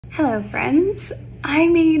Hello friends! I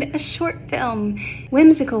made a short film.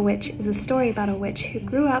 Whimsical Witch is a story about a witch who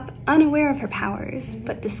grew up unaware of her powers,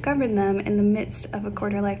 but discovered them in the midst of a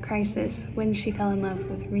quarter-life crisis when she fell in love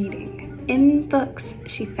with reading. In books,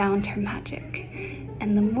 she found her magic,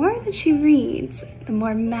 and the more that she reads, the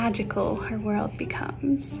more magical her world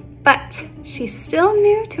becomes. But she's still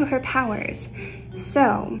new to her powers,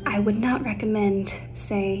 so I would not recommend,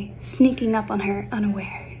 say, sneaking up on her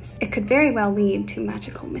unawares. It could very well lead to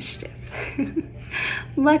magical mischief.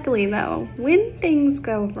 Luckily though, when things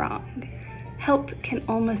go wrong, help can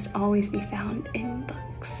almost always be found in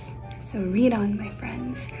books. So read on, my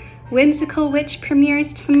friends. Whimsical Witch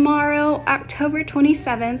premieres tomorrow, October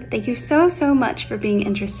 27th. Thank you so much for being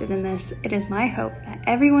interested in this. It is my hope that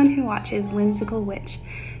everyone who watches Whimsical Witch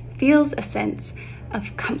feels a sense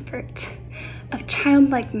of comfort, of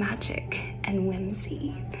childlike magic and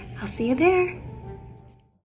whimsy. I'll see you there.